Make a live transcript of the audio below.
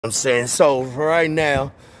I'm saying, so right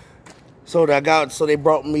now, so they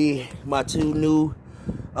brought me my two new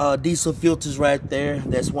diesel filters right there.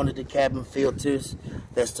 That's one of the cabin filters.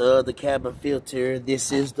 That's the other cabin filter.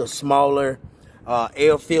 This is the smaller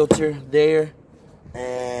air filter there.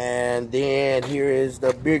 And then here is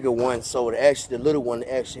the bigger one. So the little one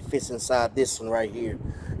actually fits inside this one right here.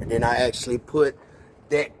 And then I actually put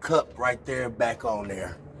that cup right there back on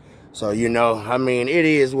there. So, you know, I mean, it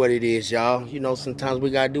is what it is, y'all. You know, sometimes we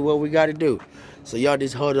got to do what we got to do. So, y'all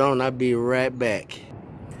just hold on. I'll be right back.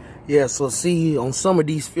 Yeah, so see, on some of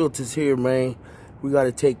these filters here, man, we got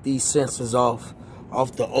to take these sensors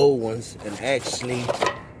off the old ones and actually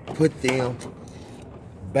put them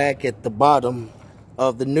back at the bottom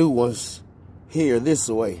of the new ones here this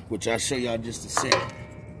way, which I'll show y'all just a second.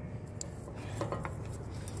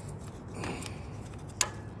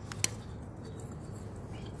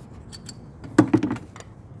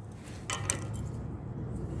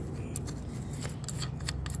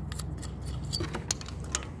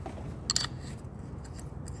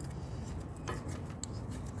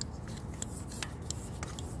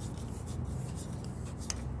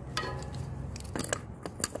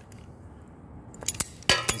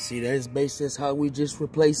 See, that's basically how we just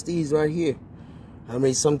replace these right here. I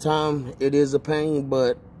mean, sometimes it is a pain,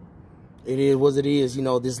 but it is what it is. You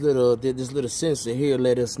know, this little sensor here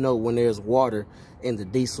let us know when there's water in the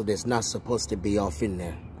diesel that's not supposed to be off in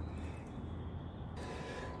there.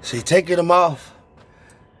 See, taking them off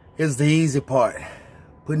is the easy part.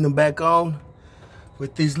 Putting them back on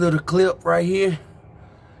with this little clip right here,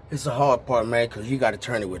 it's the hard part, man, because you got to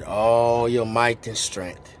turn it with all your might and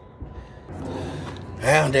strength.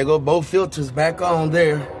 Now, there go both filters back on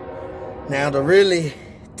there. Now, the really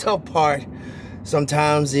tough part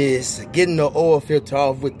sometimes is getting the oil filter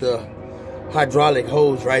off with the hydraulic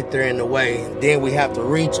hose right there in the way. Then we have to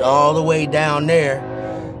reach all the way down there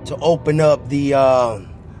to open up the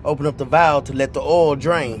valve to let the oil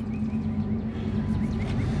drain.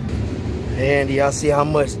 And y'all see how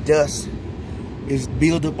much dust is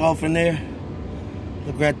built up off in there?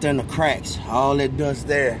 Look right there in the cracks, all that dust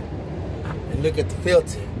there. And look at the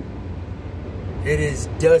filter. It is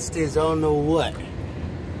dusty as I don't know what.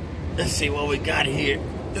 Let's see what we got here.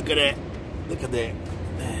 Look at that. Look at that.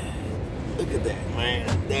 Look at that,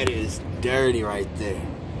 man. That is dirty right there.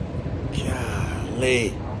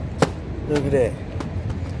 Golly. Look at that.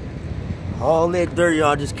 All that dirt,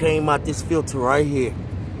 y'all, just came out this filter right here.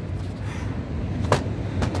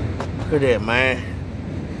 Look at that, man.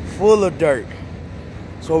 Full of dirt.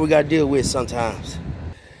 That's what we got to deal with sometimes.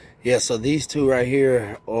 Yeah, so these two right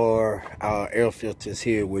here are our air filters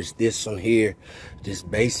here, which this one here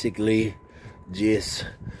just basically just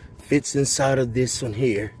fits inside of this one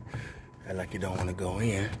here. And like you don't want to go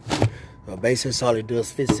in. But basically all it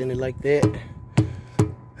does fits in it like that.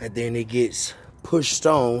 And then it gets pushed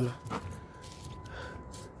on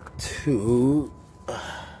to,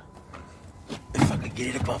 if I could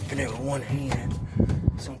get it up off in there with one hand.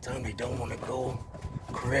 Sometimes they don't want to go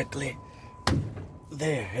correctly.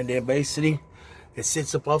 There, and then basically it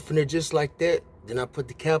sits up off in there just like that. Then I put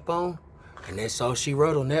the cap on, and that's all she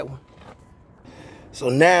wrote on that one. So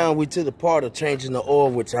now we to the part of changing the oil,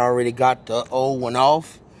 which I already got the old one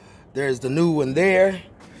off. There's the new one there,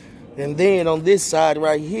 and then on this side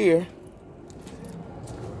right here,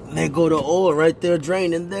 there go the oil right there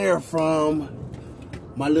draining there from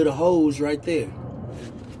my little hose right there.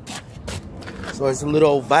 So it's a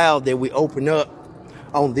little old valve that we open up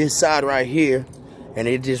on this side right here. And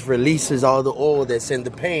it just releases all the oil that's in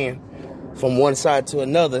the pan from one side to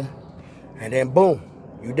another. And then boom,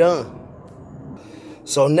 you done.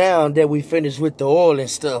 So now that we finished with the oil and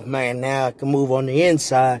stuff, man, now I can move on the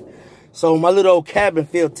inside. So my little old cabin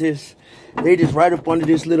filters, they just right up under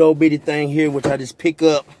this little old bitty thing here, which I just pick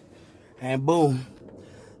up. And boom,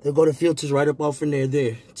 they'll go the filters right up off in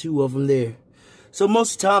there. Two of them there. So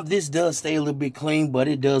most of the time, this does stay a little bit clean, but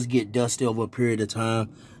it does get dusty over a period of time.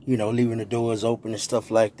 You know, leaving the doors open and stuff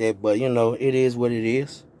like that. But, you know, it is what it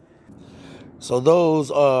is. So those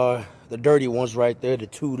are the dirty ones right there. The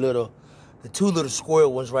two little square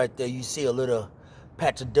ones right there. You see a little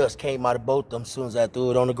patch of dust came out of both of them as soon as I threw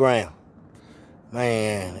it on the ground.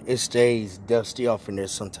 Man, it stays dusty off in there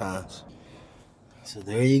sometimes. So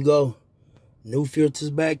there you go. New filters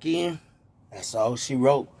back in. That's all she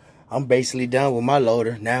wrote. I'm basically done with my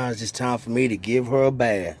loader. Now it's just time for me to give her a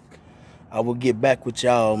bath. I will get back with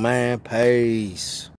y'all, man. Peace.